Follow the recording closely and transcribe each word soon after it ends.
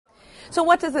So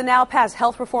what does the now passed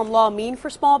health reform law mean for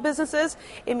small businesses?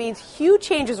 It means huge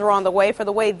changes are on the way for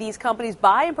the way these companies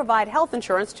buy and provide health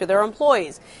insurance to their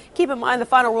employees. Keep in mind the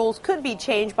final rules could be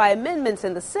changed by amendments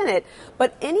in the Senate,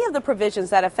 but any of the provisions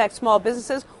that affect small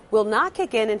businesses will not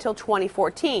kick in until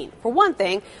 2014. For one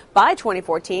thing, by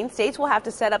 2014, states will have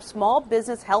to set up small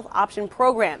business health option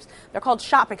programs. They're called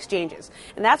SHOP exchanges,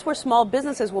 and that's where small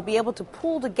businesses will be able to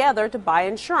pool together to buy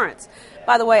insurance.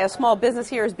 By the way, a small business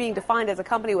here is being defined as a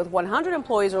company with 100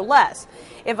 employees or less.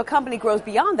 If a company grows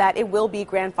beyond that, it will be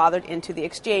grandfathered into the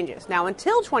exchanges. Now,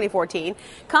 until 2014,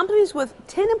 companies with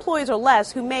 10 employees or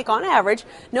less who make, on average,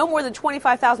 no more than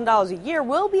 $25,000 a year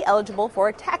will be eligible for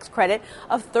a tax credit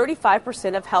of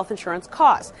 35% of health insurance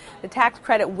costs. The tax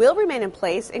credit will remain in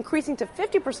place, increasing to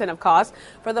 50% of costs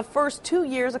for the first 2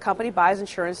 years a company buys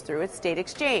insurance through its state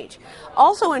exchange.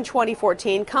 Also in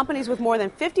 2014, companies with more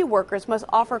than 50 workers must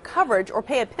offer coverage or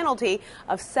pay a penalty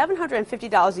of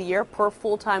 $750 a year per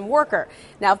full-time worker.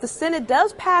 Now, if the Senate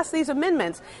does pass these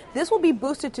amendments, this will be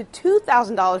boosted to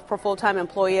 $2,000 per full-time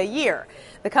employee a year.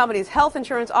 The company's health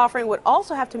insurance offering would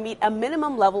also have to meet a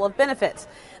minimum level of benefits.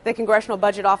 The Congressional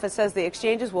Budget Office says the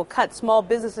exchanges will cut small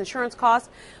business insurance costs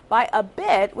by a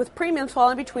bit, with premiums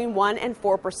falling between 1% and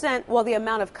 4%, while the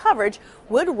amount of coverage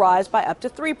would rise by up to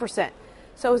 3%.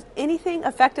 So is anything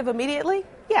effective immediately?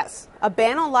 Yes. A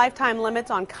ban on lifetime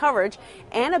limits on coverage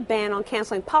and a ban on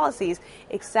canceling policies,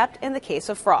 except in the case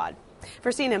of fraud.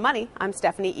 For CNN Money, I'm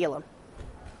Stephanie Elam.